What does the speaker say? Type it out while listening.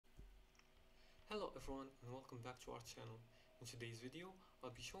Hello everyone and welcome back to our channel. In today's video,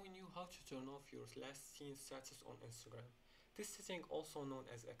 I'll be showing you how to turn off your last seen status on Instagram. This setting, also known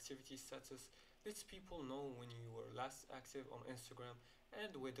as activity status, lets people know when you were last active on Instagram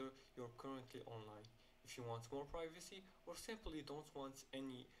and whether you're currently online. If you want more privacy or simply don't want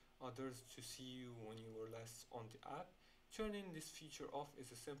any others to see you when you were last on the app, turning this feature off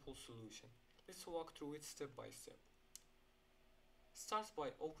is a simple solution. Let's walk through it step by step. Start by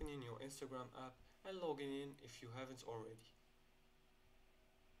opening your Instagram app and logging in if you haven't already.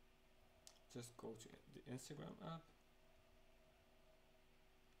 Just go to the Instagram app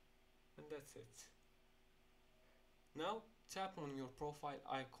and that's it. Now tap on your profile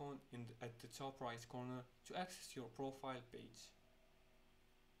icon at the top right corner to access your profile page.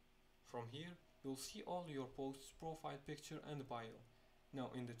 From here you'll see all your posts, profile picture and bio.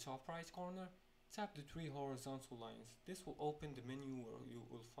 Now in the top right corner, tap the three horizontal lines. This will open the menu where you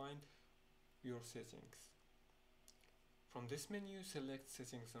will find your settings. From this menu, select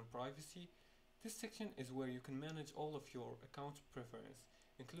Settings and Privacy. This section is where you can manage all of your account preferences,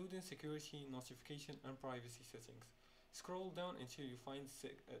 including security, notification and privacy settings. Scroll down until you find the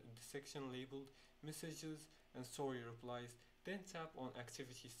section labeled Messages and Story Replies, then tap on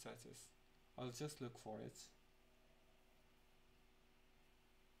Activity Status. I'll just look for it.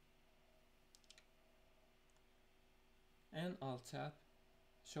 And I'll tap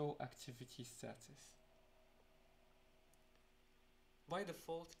Show Activity Status. By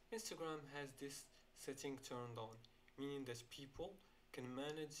default, Instagram has this setting turned on, meaning that people can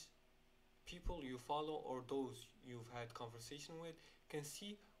manage people you follow or those you've had conversation with can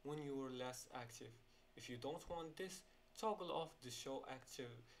see when you were last active. If you don't want this, toggle off the Show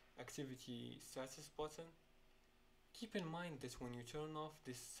Activity Status button. Keep in mind that when you turn off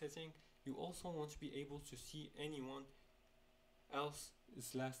this setting, you also won't be able to see anyone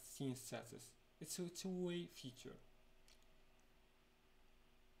else's last seen status. It's a two-way feature.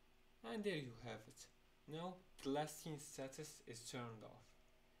 And there you have it. Now the last seen status is turned off.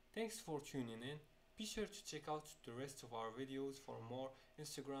 Thanks for tuning in. Be sure to check out the rest of our videos for more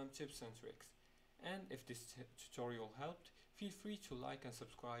Instagram tips and tricks. And if this tutorial helped, feel free to like and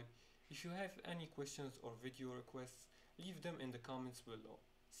subscribe. If you have any questions or video requests, leave them in the comments below.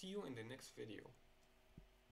 See you in the next video.